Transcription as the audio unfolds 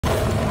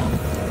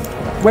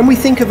When we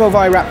think of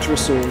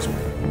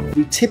oviraptorosaurs,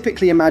 we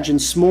typically imagine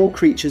small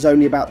creatures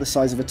only about the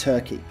size of a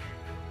turkey.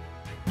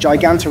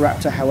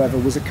 Gigantoraptor, however,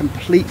 was a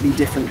completely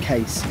different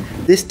case.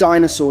 This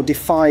dinosaur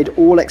defied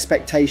all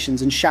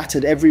expectations and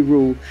shattered every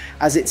rule,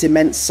 as its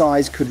immense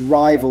size could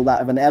rival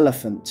that of an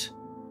elephant.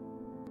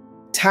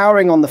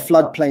 Towering on the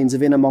floodplains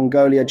of Inner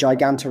Mongolia,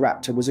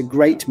 Gigantoraptor was a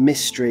great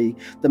mystery,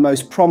 the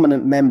most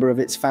prominent member of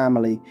its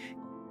family.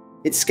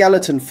 Its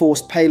skeleton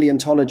forced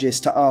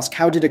paleontologists to ask,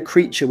 how did a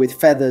creature with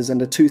feathers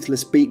and a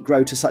toothless beak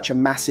grow to such a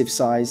massive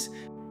size?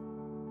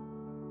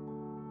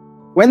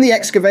 When the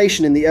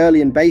excavation in the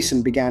Erlian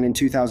Basin began in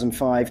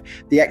 2005,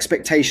 the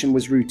expectation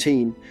was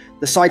routine.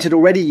 The site had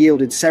already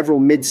yielded several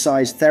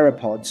mid-sized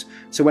theropods,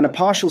 so when a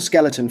partial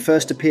skeleton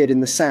first appeared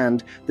in the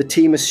sand, the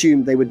team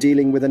assumed they were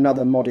dealing with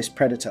another modest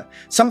predator.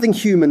 Something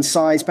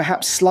human-sized,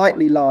 perhaps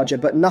slightly larger,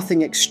 but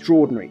nothing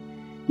extraordinary.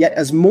 Yet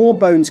as more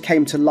bones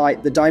came to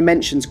light, the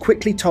dimensions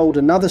quickly told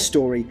another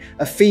story,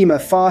 a femur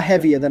far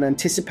heavier than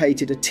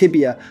anticipated, a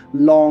tibia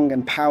long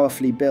and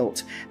powerfully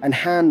built, and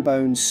hand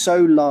bones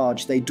so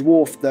large they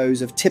dwarfed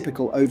those of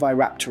typical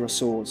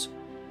oviraptorosaurs.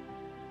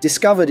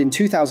 Discovered in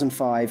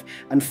 2005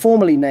 and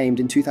formally named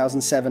in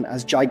 2007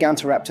 as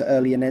Gigantoraptor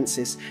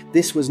erlianensis,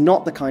 this was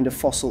not the kind of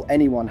fossil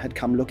anyone had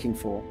come looking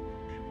for.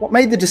 What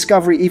made the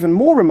discovery even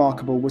more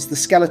remarkable was the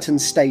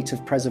skeleton's state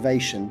of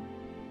preservation.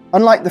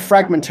 Unlike the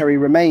fragmentary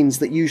remains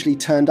that usually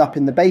turned up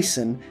in the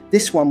basin,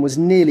 this one was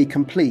nearly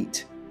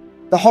complete.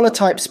 The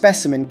holotype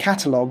specimen,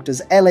 catalogued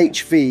as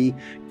LHV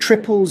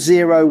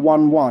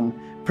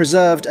 00011,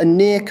 preserved a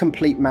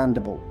near-complete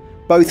mandible,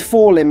 both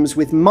forelimbs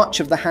with much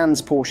of the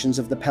hands portions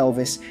of the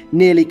pelvis,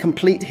 nearly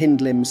complete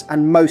hind limbs,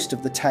 and most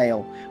of the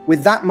tail.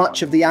 With that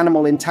much of the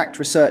animal intact,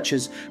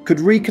 researchers could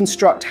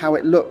reconstruct how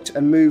it looked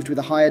and moved with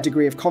a higher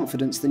degree of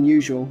confidence than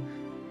usual.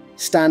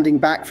 Standing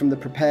back from the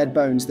prepared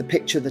bones, the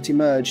picture that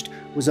emerged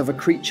was of a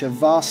creature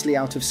vastly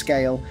out of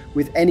scale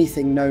with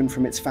anything known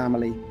from its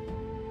family.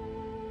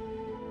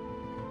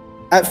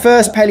 At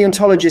first,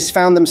 paleontologists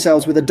found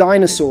themselves with a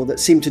dinosaur that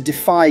seemed to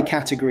defy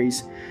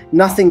categories.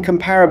 Nothing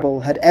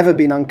comparable had ever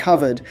been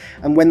uncovered,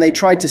 and when they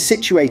tried to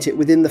situate it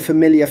within the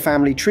familiar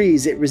family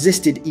trees, it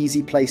resisted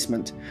easy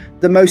placement.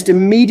 The most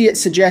immediate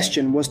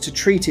suggestion was to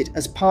treat it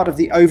as part of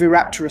the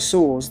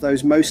oviraptorosaurs,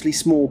 those mostly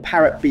small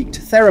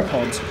parrot-beaked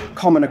theropods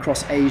common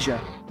across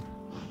Asia.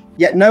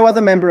 Yet no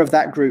other member of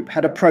that group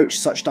had approached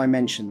such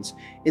dimensions.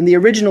 In the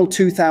original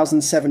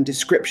 2007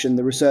 description,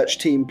 the research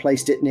team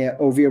placed it near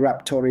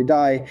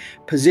Oviraptoridae,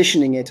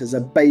 positioning it as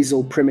a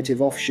basal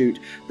primitive offshoot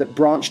that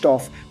branched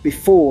off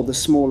before the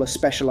smaller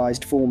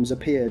specialized forms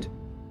appeared.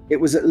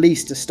 It was at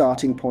least a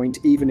starting point,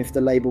 even if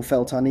the label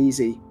felt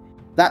uneasy.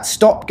 That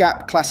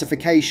stopgap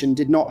classification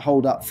did not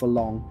hold up for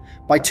long.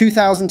 By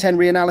 2010,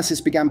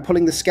 reanalysis began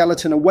pulling the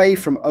skeleton away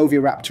from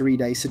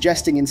Oviraptoridae,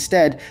 suggesting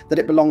instead that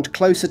it belonged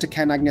closer to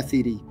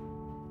Canagnathidae.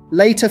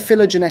 Later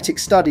phylogenetic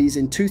studies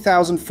in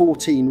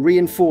 2014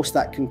 reinforced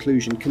that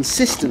conclusion,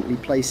 consistently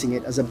placing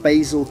it as a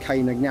basal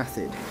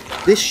caenagnathed.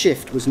 This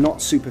shift was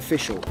not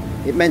superficial.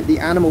 It meant the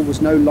animal was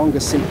no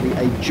longer simply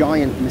a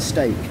giant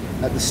mistake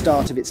at the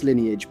start of its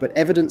lineage, but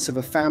evidence of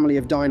a family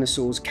of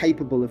dinosaurs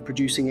capable of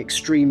producing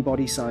extreme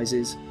body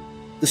sizes.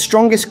 The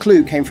strongest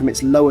clue came from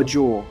its lower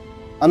jaw.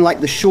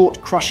 Unlike the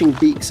short, crushing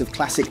beaks of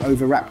classic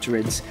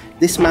oviraptorids,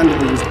 this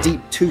mandible was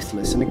deep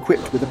toothless and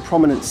equipped with a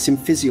prominent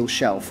symphysial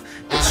shelf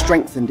that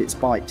strengthened its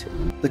bite.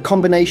 The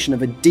combination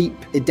of a deep,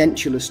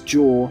 edentulous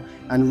jaw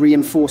and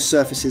reinforced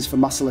surfaces for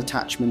muscle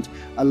attachment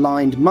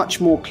aligned much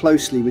more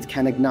closely with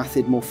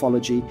canagnathed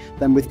morphology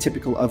than with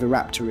typical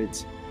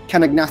oviraptorids.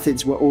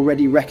 Canagnathids were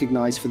already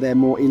recognized for their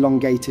more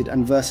elongated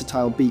and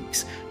versatile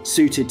beaks,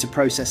 suited to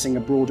processing a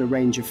broader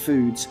range of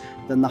foods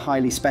than the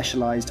highly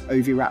specialized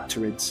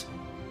oviraptorids.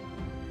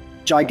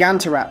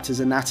 Gigantoraptor's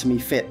anatomy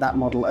fit that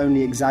model,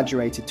 only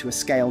exaggerated to a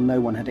scale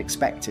no one had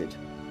expected.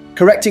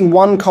 Correcting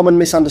one common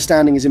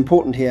misunderstanding is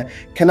important here.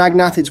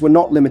 Canagnathids were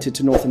not limited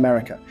to North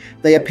America.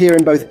 They appear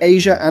in both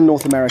Asia and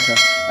North America,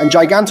 and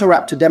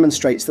Gigantoraptor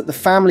demonstrates that the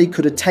family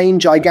could attain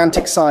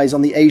gigantic size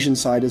on the Asian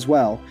side as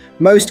well.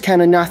 Most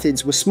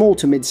canagnathids were small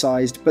to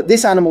mid-sized, but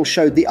this animal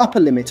showed the upper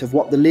limit of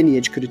what the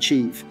lineage could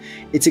achieve.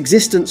 Its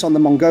existence on the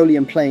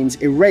Mongolian plains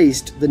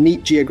erased the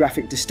neat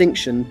geographic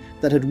distinction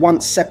that had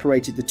once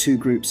separated the two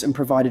groups and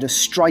provided a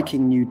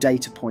striking new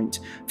data point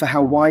for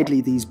how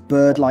widely these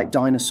bird-like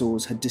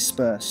dinosaurs had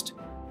dispersed.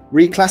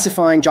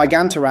 Reclassifying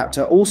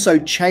Gigantoraptor also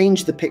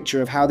changed the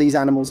picture of how these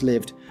animals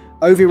lived.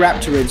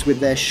 Oviraptorids with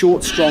their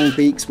short, strong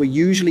beaks were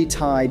usually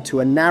tied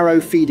to a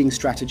narrow feeding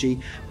strategy,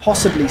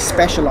 possibly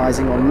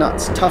specializing on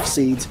nuts, tough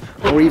seeds,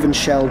 or even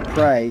shelled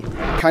prey.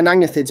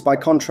 Caenagnathids, by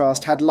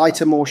contrast, had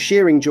lighter, more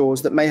shearing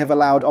jaws that may have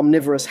allowed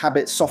omnivorous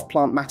habits, soft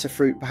plant matter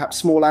fruit, perhaps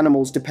small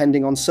animals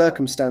depending on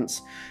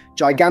circumstance.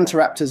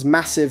 Gigantoraptor's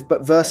massive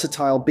but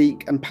versatile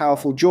beak and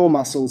powerful jaw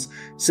muscles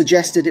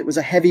suggested it was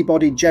a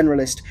heavy-bodied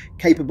generalist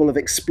capable of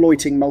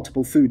exploiting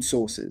multiple food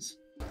sources.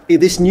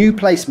 This new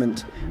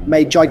placement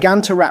made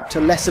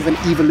Gigantoraptor less of an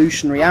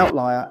evolutionary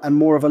outlier and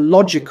more of a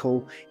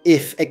logical,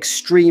 if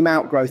extreme,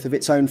 outgrowth of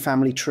its own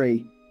family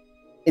tree.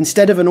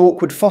 Instead of an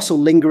awkward fossil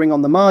lingering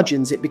on the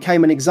margins, it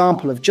became an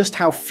example of just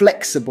how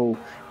flexible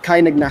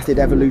kynagnathed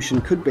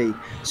evolution could be.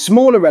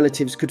 Smaller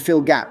relatives could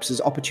fill gaps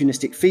as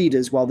opportunistic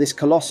feeders, while this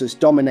colossus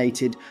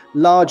dominated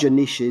larger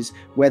niches,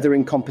 whether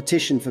in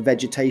competition for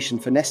vegetation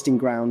for nesting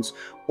grounds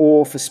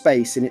or for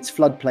space in its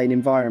floodplain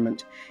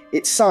environment.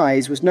 Its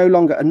size was no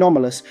longer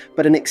anomalous,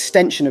 but an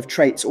extension of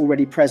traits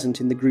already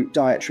present in the group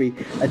dietary: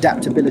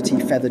 adaptability,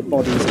 feathered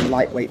bodies, and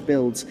lightweight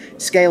builds,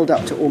 scaled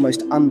up to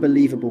almost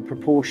unbelievable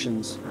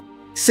proportions.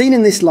 Seen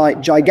in this light,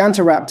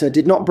 Gigantoraptor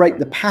did not break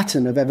the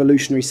pattern of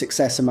evolutionary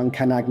success among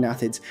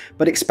kynagnathids,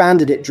 but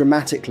expanded it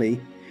dramatically.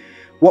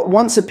 What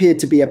once appeared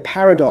to be a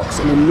paradox,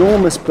 an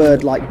enormous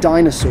bird-like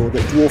dinosaur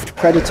that dwarfed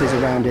predators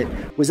around it,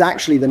 was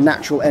actually the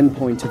natural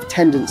endpoint of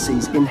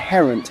tendencies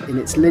inherent in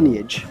its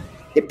lineage.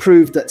 It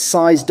proved that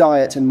size,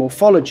 diet, and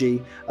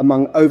morphology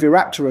among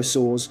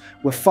oviraptorosaurs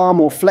were far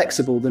more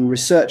flexible than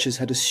researchers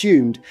had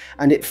assumed,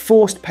 and it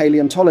forced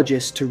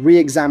paleontologists to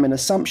re-examine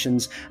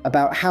assumptions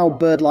about how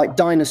bird-like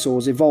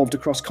dinosaurs evolved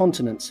across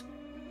continents.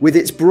 With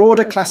its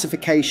broader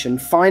classification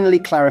finally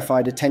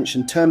clarified,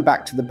 attention turned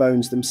back to the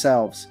bones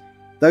themselves.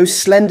 Those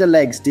slender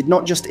legs did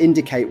not just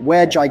indicate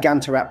where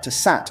Gigantoraptor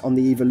sat on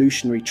the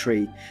evolutionary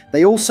tree,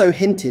 they also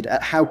hinted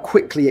at how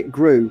quickly it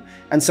grew,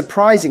 and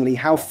surprisingly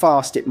how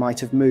fast it might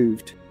have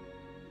moved.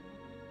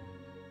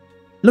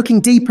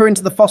 Looking deeper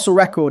into the fossil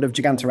record of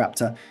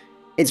Gigantoraptor,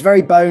 its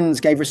very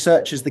bones gave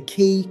researchers the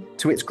key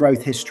to its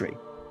growth history.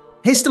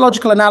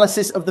 Histological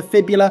analysis of the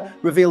fibula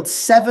revealed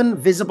 7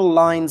 visible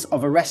lines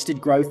of arrested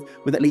growth,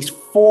 with at least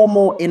 4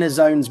 more inner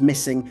zones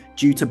missing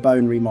due to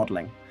bone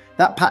remodeling.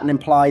 That pattern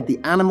implied the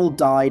animal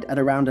died at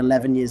around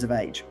 11 years of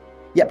age.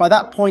 Yet by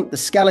that point, the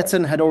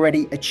skeleton had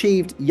already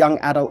achieved young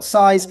adult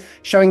size,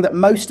 showing that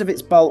most of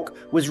its bulk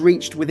was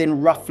reached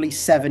within roughly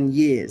 7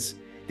 years.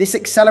 This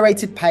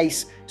accelerated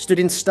pace stood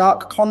in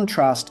stark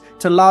contrast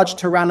to large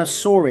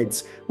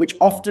tyrannosaurids, which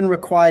often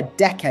required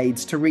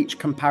decades to reach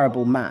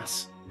comparable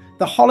mass.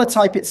 The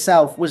holotype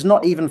itself was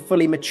not even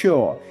fully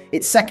mature.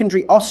 Its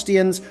secondary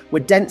osteons were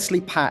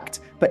densely packed,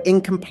 but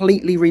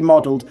incompletely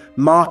remodeled,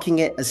 marking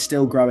it as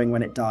still growing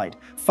when it died.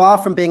 Far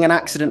from being an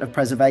accident of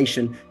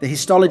preservation, the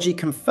histology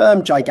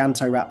confirmed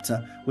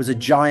Gigantoraptor was a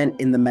giant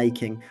in the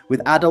making,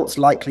 with adults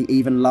likely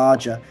even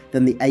larger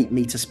than the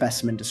 8-meter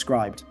specimen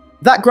described.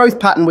 That growth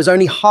pattern was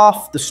only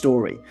half the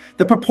story.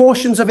 The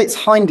proportions of its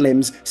hind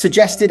limbs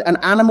suggested an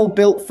animal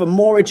built for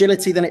more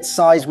agility than its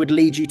size would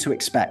lead you to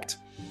expect.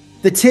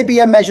 The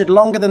tibia measured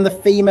longer than the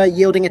femur,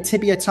 yielding a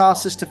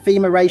tibiotarsus to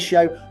femur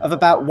ratio of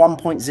about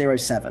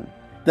 1.07.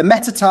 The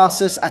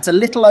metatarsus, at a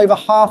little over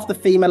half the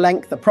femur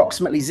length,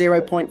 approximately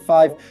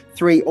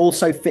 0.53,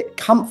 also fit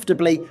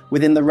comfortably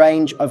within the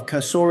range of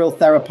cursorial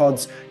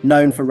theropods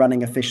known for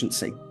running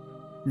efficiency.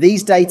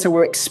 These data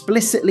were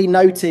explicitly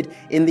noted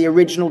in the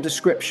original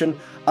description.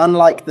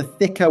 Unlike the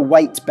thicker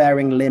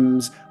weight-bearing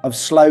limbs of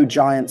slow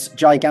giants,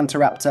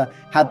 Gigantoraptor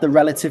had the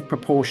relative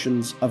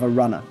proportions of a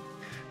runner.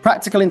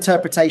 Practical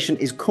interpretation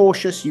is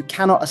cautious. You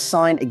cannot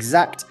assign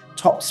exact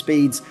top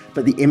speeds,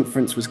 but the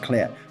inference was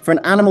clear. For an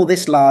animal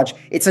this large,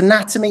 its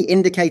anatomy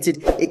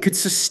indicated it could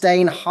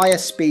sustain higher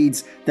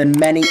speeds than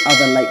many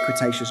other late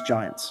Cretaceous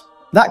giants.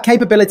 That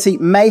capability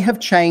may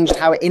have changed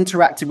how it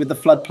interacted with the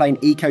floodplain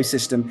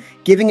ecosystem,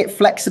 giving it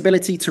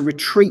flexibility to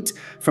retreat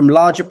from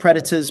larger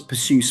predators,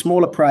 pursue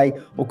smaller prey,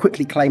 or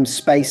quickly claim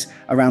space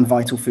around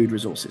vital food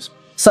resources.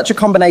 Such a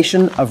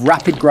combination of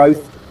rapid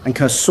growth and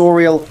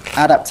cursorial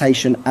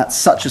adaptation at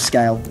such a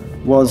scale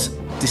was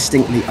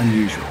distinctly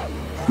unusual.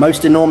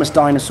 Most enormous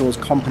dinosaurs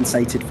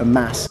compensated for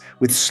mass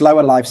with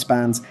slower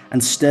lifespans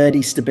and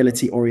sturdy,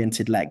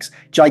 stability-oriented legs.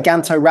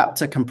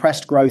 Gigantoraptor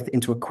compressed growth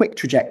into a quick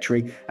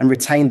trajectory and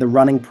retained the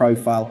running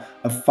profile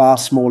of far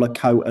smaller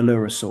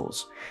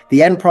coelurosaurs.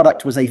 The end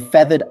product was a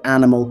feathered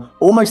animal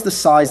almost the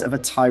size of a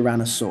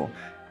tyrannosaur,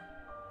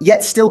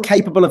 yet still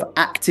capable of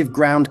active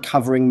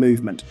ground-covering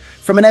movement.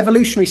 From an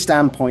evolutionary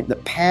standpoint, the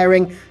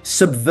pairing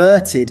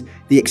subverted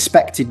the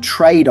expected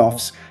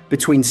trade-offs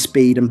between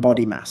speed and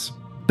body mass.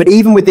 But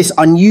even with this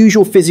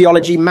unusual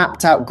physiology,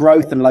 mapped out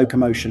growth and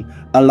locomotion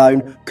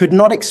alone could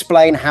not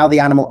explain how the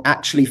animal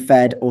actually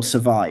fed or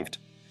survived.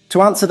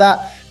 To answer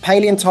that,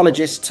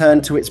 paleontologists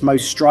turned to its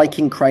most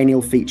striking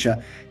cranial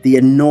feature, the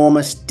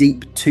enormous,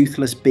 deep,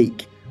 toothless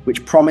beak,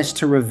 which promised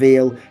to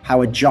reveal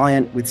how a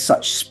giant with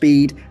such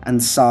speed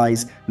and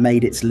size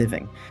made its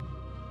living.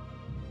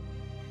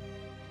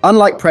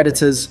 Unlike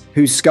predators,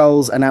 whose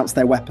skulls announced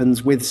their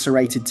weapons with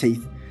serrated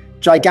teeth,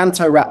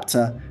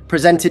 Gigantoraptor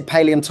presented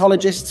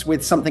paleontologists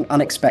with something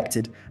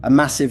unexpected: a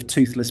massive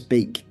toothless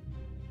beak.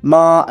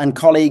 Ma and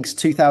colleagues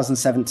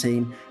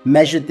 2017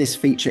 measured this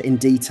feature in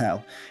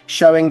detail,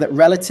 showing that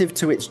relative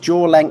to its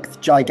jaw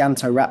length,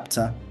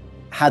 Gigantoraptor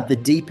had the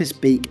deepest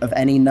beak of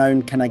any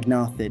known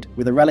kynagnathed,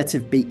 with a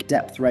relative beak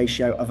depth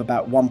ratio of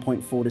about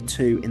 1.4 to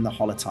 2 in the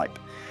holotype.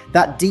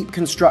 That deep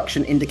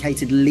construction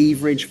indicated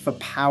leverage for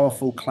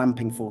powerful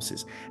clamping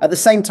forces. At the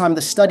same time,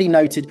 the study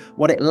noted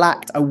what it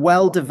lacked: a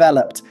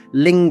well-developed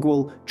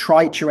lingual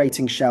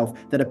triturating shelf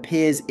that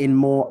appears in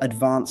more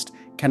advanced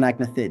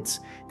canagnathids.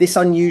 This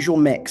unusual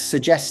mix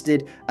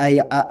suggested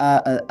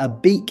a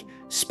beak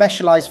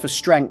specialized for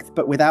strength,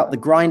 but without the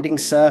grinding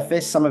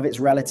surface some of its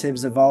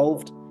relatives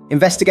evolved.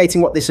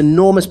 Investigating what this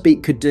enormous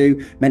beak could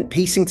do meant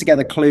piecing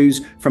together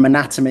clues from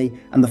anatomy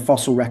and the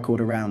fossil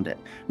record around it.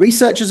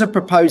 Researchers have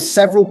proposed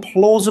several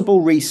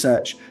plausible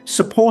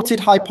supported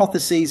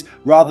hypotheses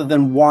rather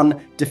than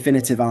one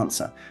definitive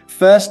answer.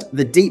 First,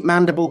 the deep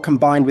mandible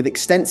combined with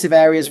extensive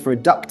areas for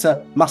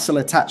adductor muscle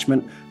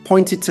attachment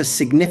pointed to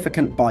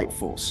significant bite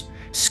force.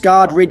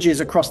 Scarred ridges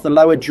across the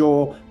lower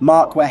jaw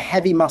mark where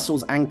heavy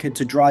muscles anchored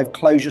to drive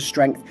closure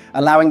strength,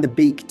 allowing the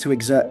beak to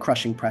exert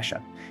crushing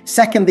pressure.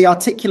 Second, the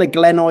articular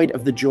glenoid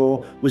of the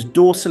jaw was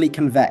dorsally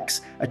convex,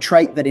 a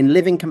trait that in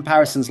living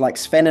comparisons like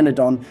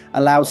Sphenonodon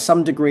allows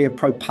some degree of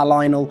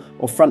propalinal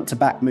or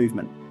front-to-back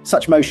movement.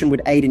 Such motion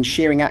would aid in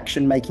shearing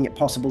action, making it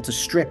possible to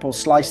strip or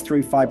slice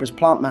through fibrous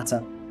plant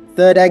matter.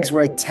 Third, eggs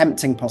were a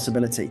tempting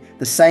possibility.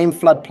 The same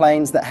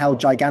floodplains that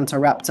held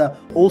Gigantoraptor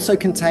also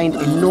contained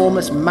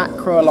enormous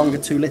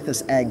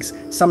Macroelongatulithus eggs,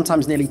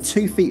 sometimes nearly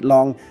 2 feet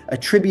long,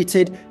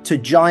 attributed to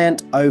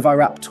giant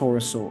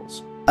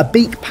oviraptorosaurs. A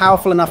beak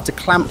powerful enough to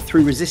clamp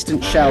through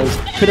resistant shells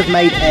could have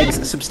made eggs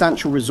a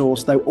substantial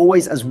resource, though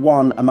always as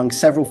one among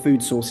several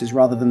food sources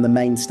rather than the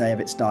mainstay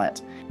of its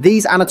diet.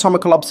 These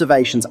anatomical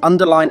observations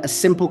underline a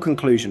simple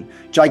conclusion: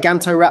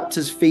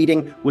 Gigantoraptor's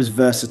feeding was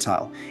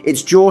versatile.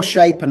 Its jaw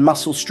shape and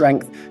muscle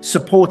strength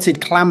supported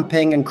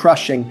clamping and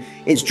crushing.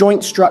 Its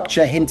joint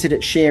structure hinted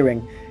at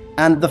shearing.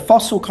 And the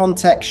fossil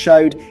context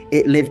showed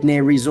it lived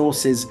near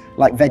resources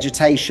like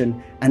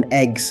vegetation and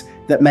eggs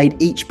that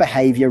made each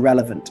behavior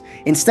relevant.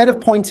 Instead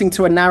of pointing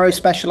to a narrow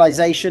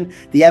specialization,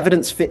 the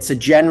evidence fits a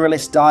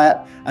generalist diet,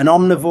 an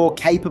omnivore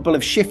capable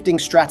of shifting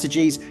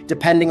strategies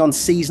depending on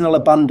seasonal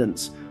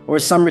abundance. Or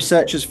as some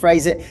researchers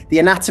phrase it, the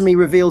anatomy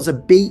reveals a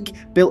beak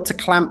built to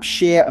clamp,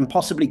 shear, and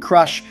possibly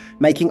crush,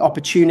 making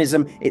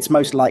opportunism its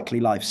most likely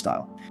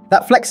lifestyle.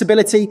 That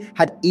flexibility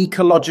had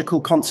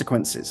ecological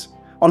consequences.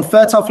 On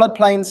fertile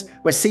floodplains,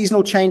 where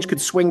seasonal change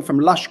could swing from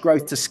lush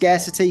growth to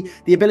scarcity,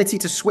 the ability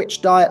to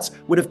switch diets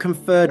would have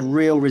conferred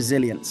real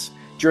resilience.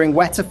 During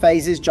wetter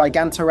phases,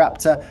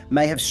 Gigantoraptor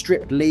may have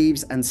stripped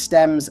leaves and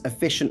stems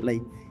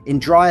efficiently. In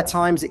drier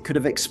times, it could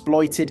have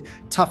exploited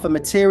tougher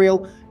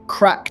material,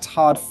 cracked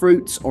hard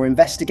fruits, or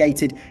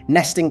investigated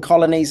nesting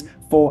colonies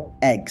for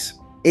eggs.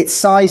 Its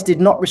size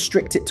did not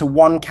restrict it to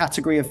one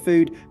category of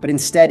food, but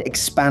instead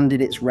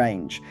expanded its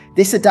range.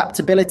 This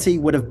adaptability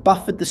would have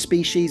buffered the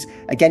species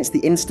against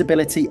the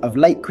instability of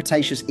late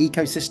Cretaceous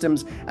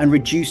ecosystems and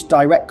reduced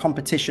direct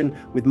competition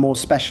with more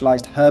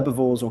specialized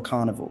herbivores or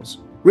carnivores.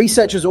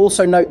 Researchers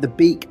also note the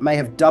beak may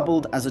have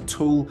doubled as a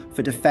tool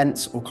for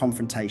defense or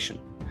confrontation.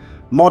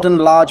 Modern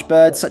large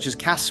birds such as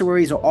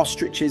cassowaries or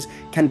ostriches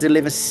can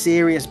deliver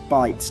serious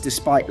bites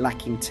despite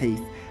lacking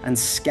teeth and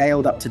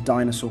scaled up to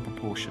dinosaur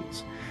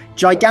proportions.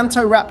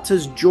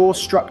 Gigantoraptor's jaw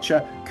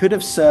structure could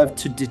have served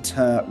to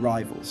deter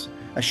rivals.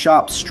 A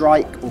sharp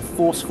strike or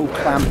forceful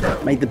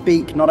clamp made the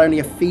beak not only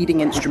a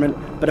feeding instrument,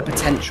 but a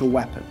potential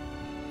weapon.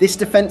 This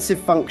defensive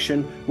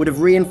function would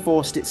have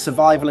reinforced its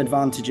survival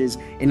advantages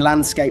in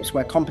landscapes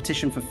where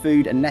competition for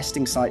food and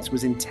nesting sites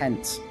was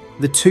intense.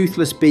 The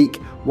toothless beak,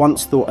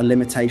 once thought a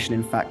limitation,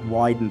 in fact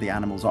widened the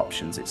animal's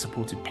options. It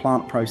supported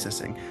plant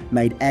processing,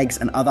 made eggs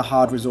and other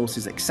hard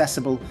resources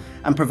accessible,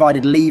 and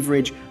provided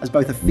leverage as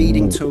both a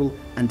feeding tool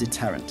and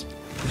deterrent.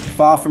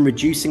 Far from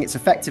reducing its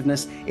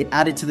effectiveness, it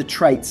added to the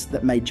traits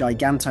that made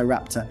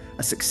Gigantoraptor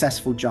a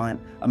successful giant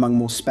among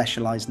more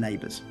specialized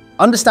neighbors.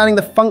 Understanding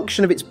the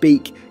function of its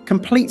beak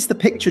completes the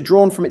picture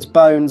drawn from its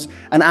bones.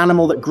 An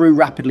animal that grew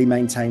rapidly,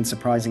 maintained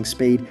surprising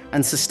speed,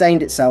 and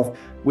sustained itself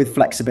with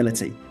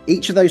flexibility.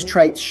 Each of those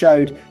traits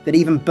showed that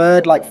even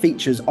bird-like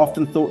features,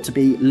 often thought to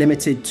be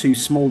limited to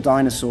small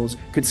dinosaurs,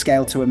 could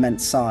scale to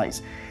immense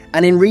size.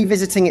 And in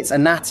revisiting its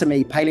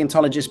anatomy,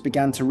 paleontologists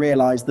began to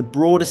realize the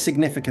broader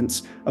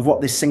significance of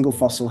what this single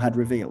fossil had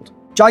revealed.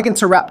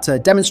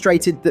 Gigantoraptor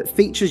demonstrated that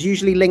features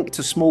usually linked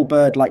to small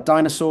bird-like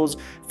dinosaurs,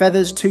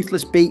 feathers,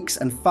 toothless beaks,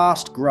 and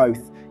fast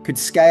growth, could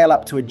scale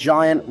up to a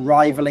giant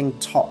rivaling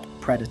top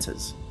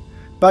predators.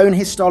 Bone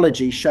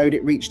histology showed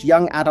it reached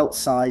young adult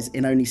size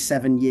in only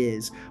 7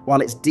 years,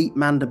 while its deep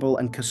mandible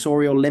and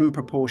cursorial limb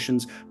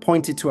proportions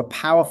pointed to a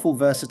powerful,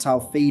 versatile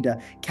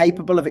feeder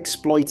capable of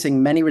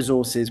exploiting many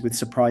resources with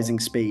surprising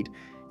speed.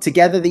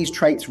 Together, these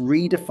traits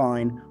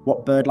redefine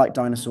what bird-like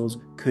dinosaurs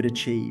could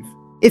achieve.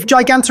 If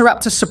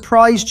Gigantoraptor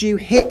surprised you,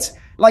 hit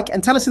like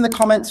and tell us in the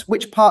comments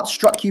which part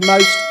struck you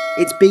most: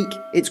 its beak,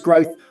 its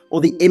growth,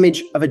 or the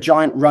image of a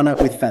giant runner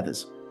with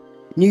feathers.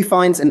 New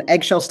finds and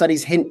eggshell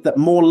studies hint that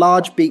more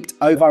large-beaked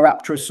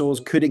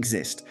oviraptorosaurs could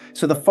exist,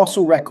 so the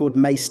fossil record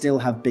may still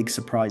have big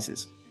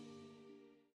surprises.